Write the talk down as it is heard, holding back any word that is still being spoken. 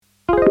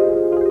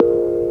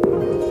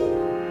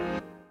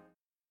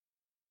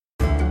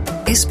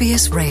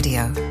SBS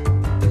Radio.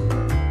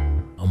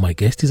 My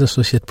guest is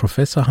Associate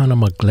Professor Hannah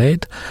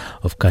McGlade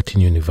of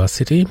Curtin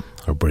University,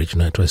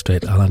 Aboriginal and Torres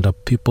Strait Islander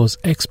Peoples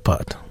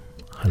expert.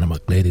 Hannah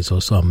McGlade is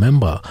also a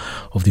member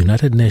of the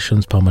United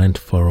Nations Permanent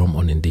Forum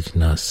on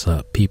Indigenous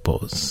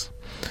Peoples.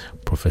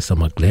 Professor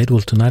McGlade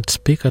will tonight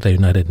speak at a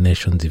United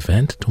Nations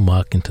event to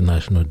mark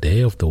International Day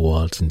of the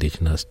World's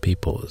Indigenous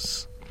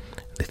Peoples.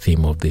 The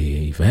theme of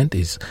the event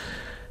is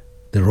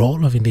the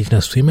role of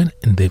Indigenous women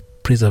in the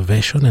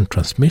preservation and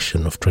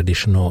transmission of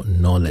traditional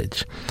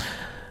knowledge.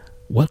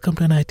 Welcome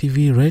to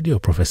NITV Radio,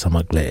 Professor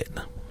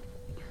McGlade.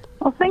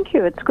 Well, thank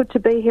you. It's good to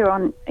be here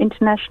on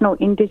International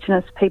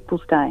Indigenous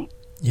Peoples Day.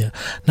 Yeah.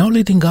 Now,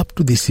 leading up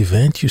to this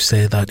event, you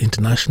say that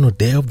International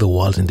Day of the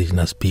World's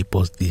Indigenous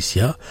Peoples this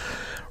year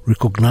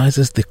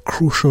recognizes the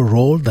crucial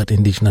role that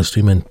Indigenous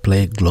women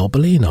play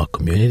globally in our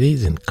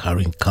communities, in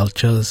carrying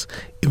cultures,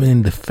 even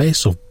in the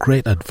face of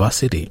great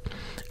adversity.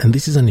 And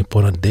this is an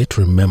important day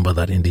to remember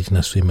that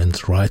Indigenous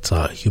women's rights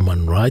are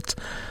human rights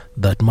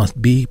that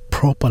must be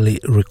properly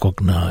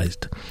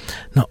recognized.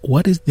 Now,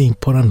 what is the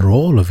important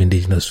role of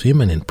Indigenous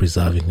women in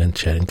preserving and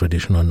sharing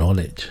traditional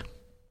knowledge?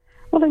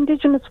 Well,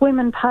 Indigenous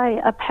women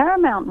play a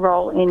paramount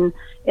role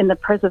in the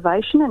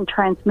preservation and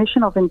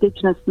transmission of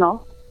Indigenous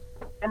knowledge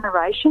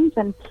generations.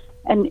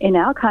 And in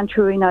our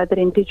country, we know that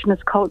Indigenous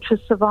culture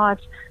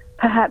survived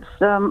perhaps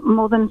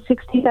more than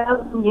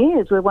 60,000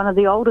 years. We're one of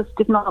the oldest,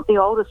 if not the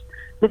oldest,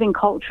 living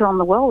culture on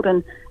the world.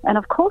 And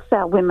of course,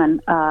 our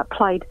women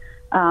played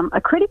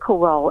a critical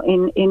role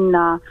in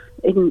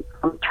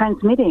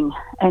transmitting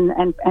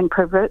and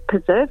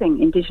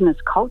preserving Indigenous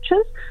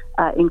cultures,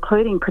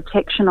 including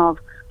protection of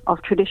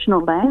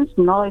traditional lands,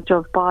 knowledge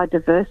of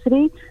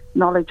biodiversity,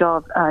 knowledge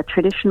of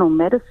traditional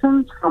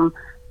medicines from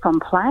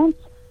plants,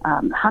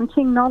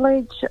 hunting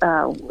knowledge,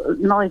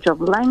 knowledge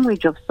of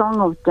language, of song,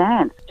 of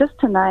dance. Just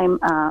to name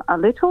a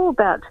little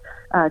about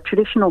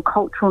traditional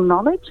cultural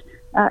knowledge,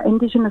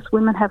 Indigenous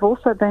women have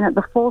also been at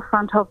the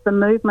forefront of the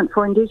movement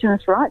for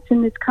Indigenous rights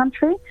in this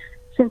country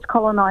since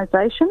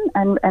colonisation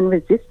and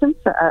resistance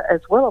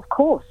as well, of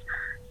course.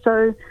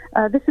 So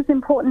this is an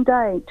important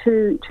day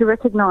to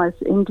recognise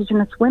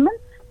Indigenous women.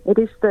 It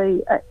is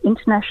the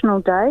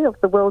International Day of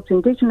the World's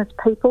Indigenous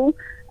People,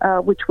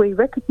 which we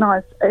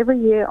recognise every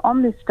year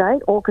on this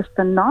date, August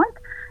the 9th,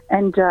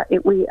 and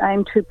we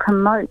aim to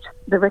promote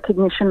the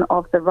recognition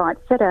of the rights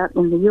set out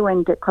in the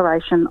UN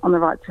Declaration on the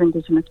Rights of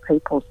Indigenous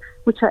Peoples,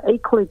 which are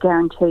equally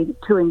guaranteed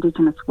to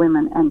Indigenous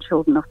women and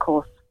children, of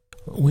course.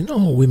 We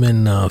know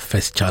women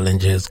face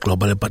challenges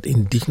globally, but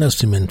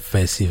Indigenous women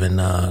face even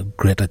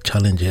greater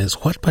challenges.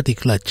 What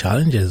particular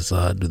challenges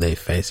do they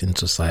face in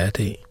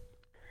society?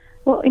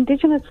 Well,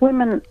 Indigenous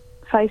women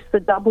face the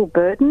double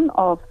burden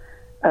of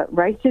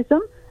racism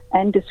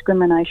and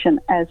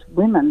discrimination as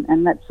women,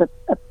 and that's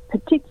a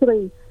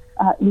particularly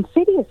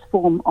insidious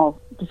form of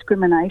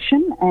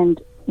discrimination,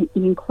 and it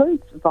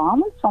includes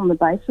violence on the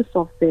basis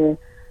of their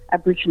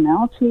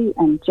Aboriginality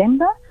and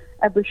gender.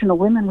 Aboriginal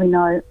women, we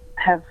know,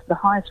 have the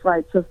highest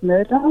rates of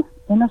murder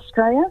in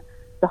Australia,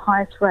 the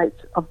highest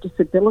rates of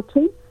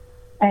disability,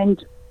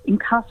 and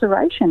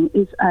incarceration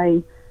is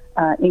a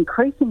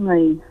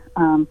increasingly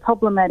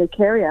problematic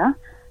area.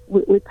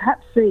 We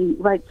perhaps see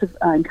rates of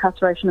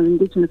incarceration of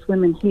Indigenous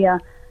women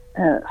here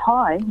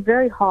high,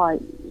 very high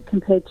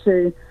compared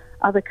to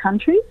other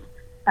countries,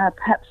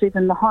 perhaps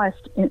even the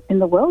highest in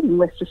the world in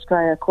West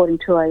Australia, according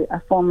to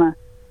a former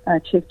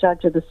Chief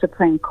Judge of the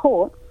Supreme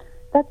Court.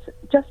 That's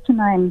just to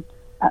name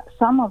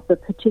some of the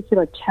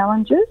particular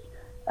challenges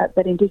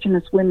that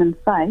Indigenous women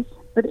face.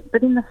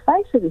 But in the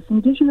face of this,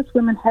 Indigenous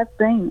women have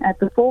been at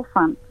the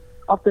forefront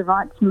of the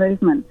rights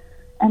movement.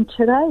 And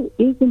today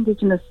is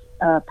Indigenous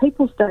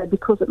Peoples Day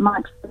because it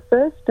marks the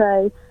first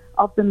day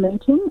of the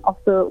meeting of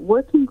the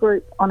Working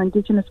Group on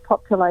Indigenous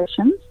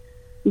Populations,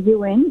 the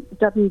UN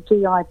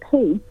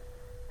WGIP,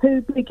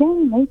 who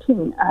began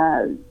meeting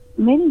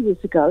many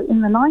years ago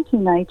in the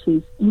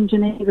 1980s in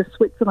Geneva,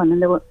 Switzerland.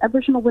 And there were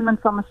Aboriginal women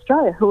from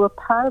Australia who were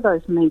part of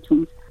those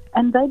meetings.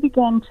 And they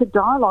began to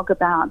dialogue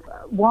about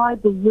why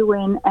the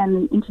UN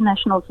and the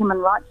international human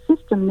rights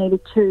system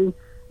needed to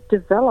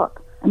develop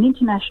an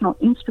international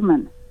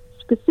instrument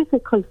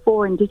specifically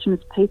for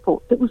Indigenous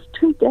people. It was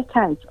 2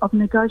 decades of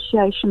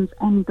negotiations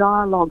and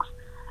dialogues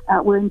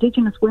where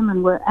Indigenous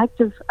women were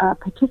active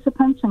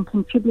participants and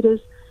contributors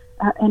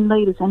and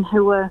leaders, and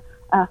who were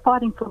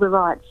fighting for the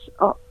rights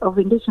of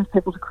Indigenous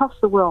peoples across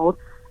the world,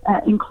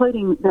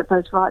 including that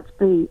those rights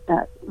be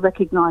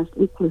recognised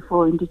equally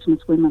for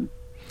Indigenous women.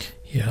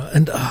 Yeah,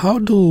 and how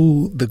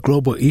do the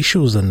global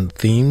issues and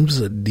themes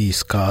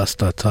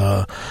discussed at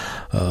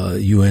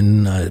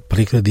UN,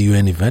 particularly the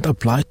UN event,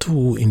 apply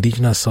to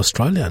Indigenous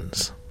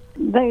Australians?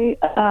 They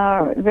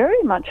are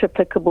very much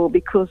applicable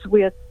because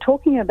we are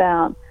talking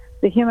about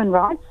the human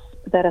rights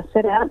that are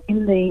set out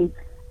in the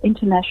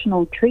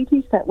international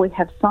treaties that we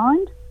have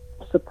signed,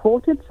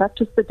 supported,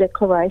 such as the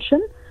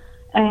Declaration,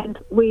 and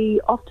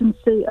we often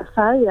see a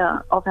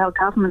failure of our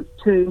governments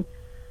to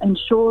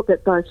ensure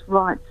that those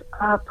rights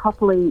are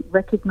properly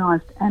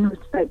recognised and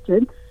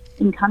respected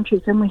in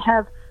countries. And we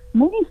have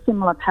many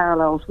similar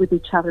parallels with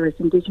each other as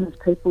Indigenous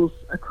peoples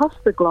across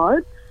the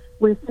globe.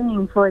 We're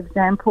seeing, for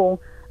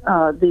example,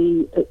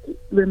 the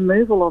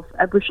removal of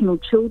Aboriginal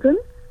children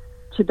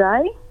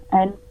today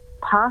and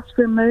past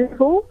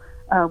removal,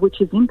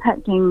 which is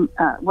impacting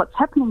what's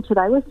happening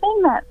today. We're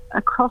seeing that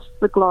across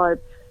the globe.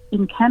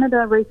 In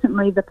Canada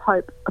recently, the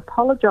Pope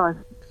apologised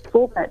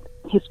for that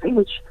history,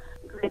 which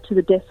led to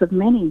the deaths of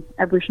many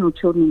Aboriginal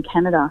children in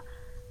Canada.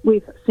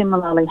 We've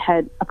similarly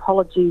had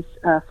apologies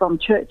from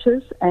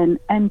churches and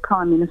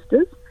prime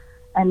ministers,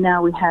 and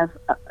now we have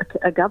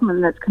a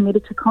government that's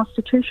committed to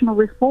constitutional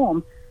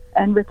reform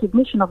and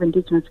recognition of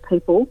Indigenous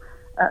people,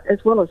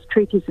 as well as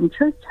treaties and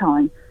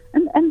truth-telling.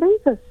 And these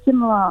are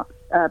similar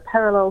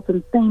parallels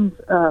and themes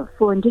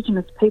for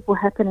Indigenous people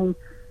happening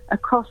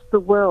across the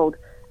world.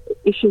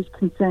 Issues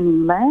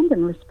concerning land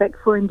and respect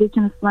for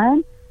Indigenous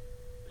land,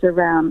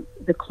 around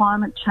the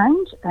climate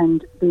change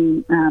and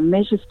the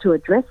measures to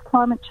address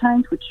climate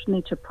change, which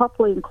need to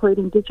properly include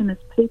Indigenous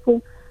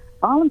people,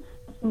 violence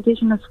against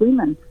Indigenous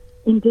women,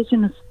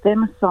 Indigenous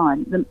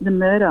femicide, the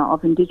murder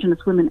of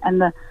Indigenous women,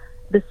 and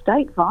the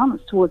state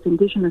violence towards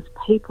Indigenous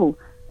people,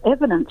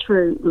 evident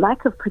through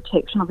lack of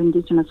protection of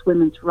Indigenous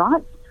women's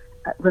rights,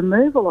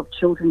 removal of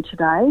children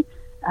today,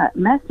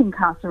 mass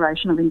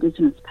incarceration of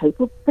Indigenous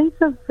people. These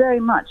are very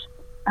much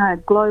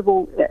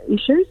global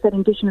issues that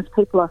Indigenous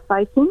people are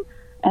facing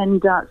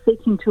and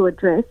seeking to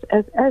address,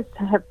 as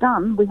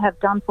we have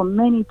done for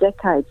many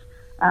decades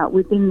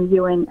within the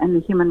UN and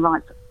the human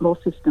rights law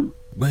system.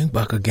 Going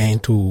back again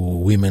to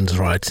women's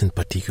rights in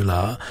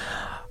particular,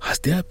 has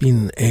there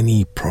been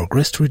any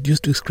progress to reduce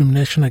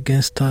discrimination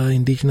against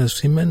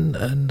Indigenous women?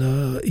 And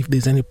if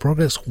there's any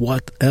progress,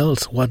 what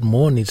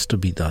more needs to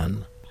be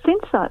done?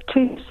 Since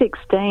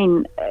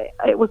 2016,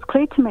 it was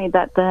clear to me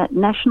that the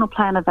National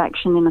Plan of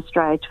Action in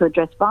Australia to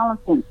address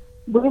violence against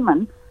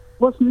women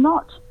was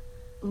not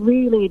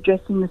really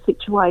addressing the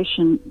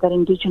situation that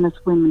Indigenous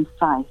women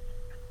face.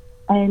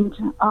 And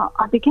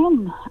I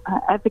began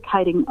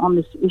advocating on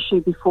this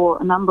issue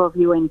before a number of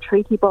UN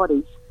treaty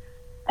bodies.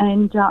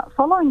 And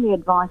following the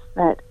advice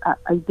that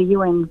the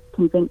UN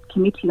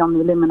Committee on the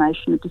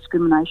Elimination of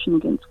Discrimination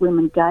Against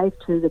Women gave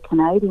to the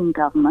Canadian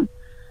government,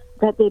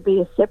 that there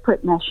be a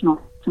separate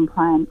national action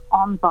plan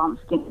on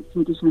violence against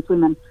Indigenous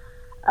women,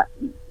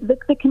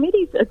 the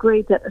committees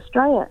agreed that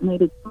Australia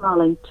needed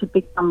really to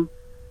become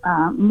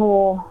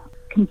more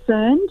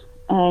concerned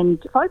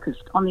and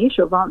focused on the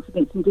issue of violence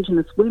against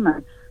Indigenous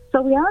women.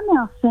 So we are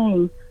now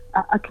seeing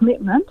a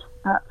commitment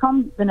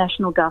from the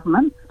national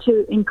government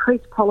to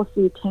increase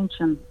policy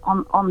attention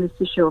on this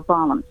issue of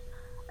violence.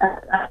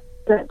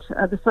 That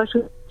the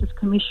Social Justice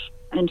Commission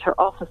and her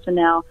office are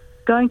now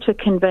going to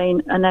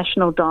convene a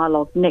national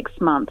dialogue next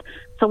month.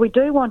 So we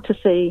do want to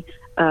see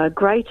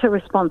greater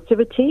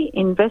responsivity,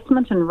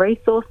 investment and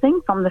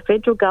resourcing from the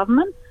federal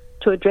government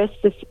to address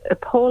this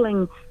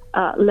appalling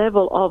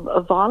level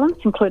of violence,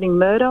 including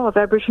murder of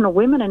Aboriginal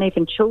women and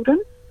even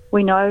children.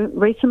 We know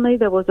recently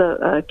there was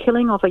a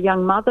killing of a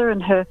young mother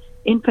and her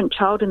infant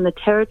child in the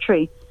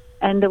Territory,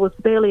 and there was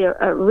barely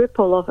a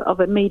ripple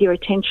of media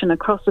attention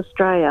across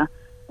Australia.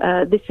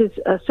 This is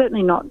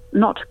certainly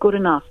not good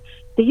enough.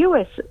 The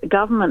US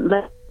government,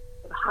 led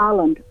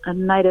Harland, a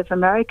Native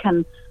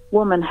American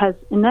woman, has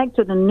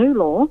enacted a new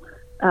law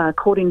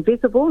called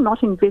Invisible,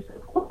 Not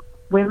Invisible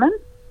Women,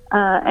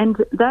 and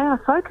they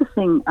are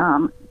focusing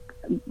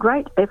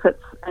great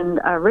efforts and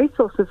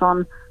resources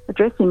on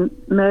addressing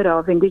murder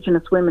of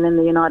Indigenous women in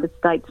the United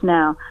States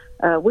now.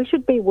 We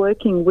should be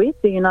working with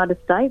the United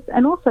States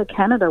and also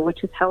Canada, which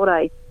has held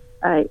a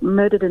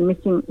murdered and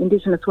missing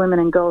Indigenous women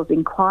and girls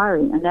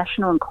inquiry, a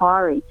national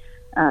inquiry,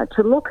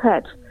 to look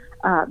at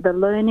the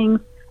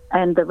learnings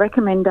and the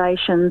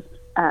recommendations,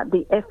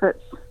 the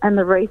efforts and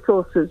the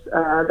resources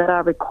that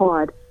are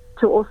required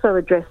to also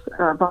address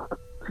violence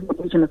against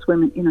Indigenous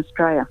women in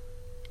Australia.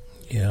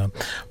 Yeah,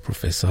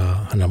 Professor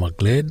Hannah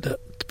McGlade,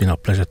 it's been a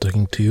pleasure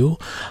talking to you.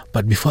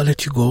 But before I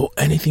let you go,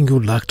 anything you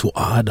would like to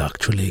add,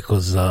 actually,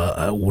 because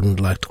I wouldn't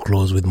like to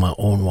close with my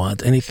own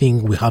words.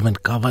 Anything we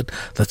haven't covered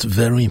that's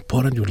very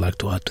important you would like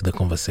to add to the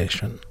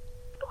conversation?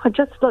 I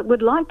just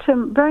would like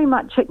to very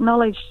much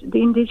acknowledge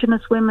the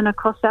Indigenous women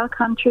across our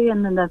country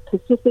and in the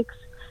Pacific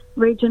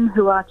region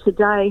who are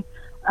today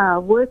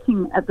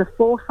working at the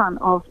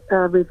forefront of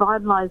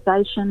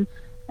revitalisation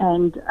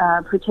and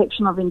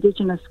protection of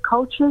Indigenous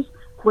cultures,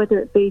 whether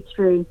it be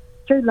through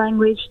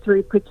language,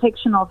 through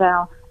protection of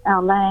our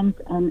lands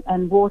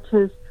and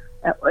waters,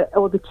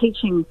 or the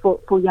teaching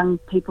for young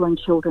people and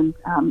children.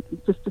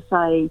 Just to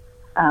say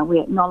we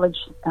acknowledge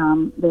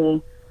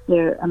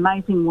their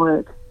amazing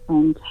work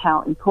and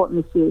how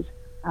important this is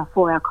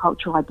for our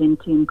cultural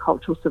identity and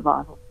cultural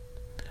survival.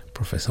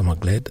 Professor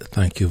McGlade,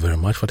 thank you very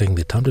much for taking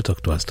the time to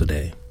talk to us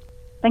today.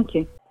 Thank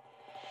you.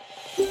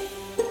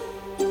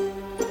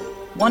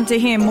 Want to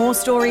hear more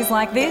stories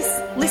like this?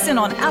 Listen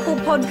on Apple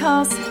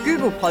Podcasts,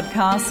 Google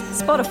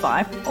Podcasts,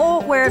 Spotify,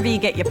 or wherever you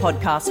get your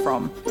podcasts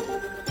from.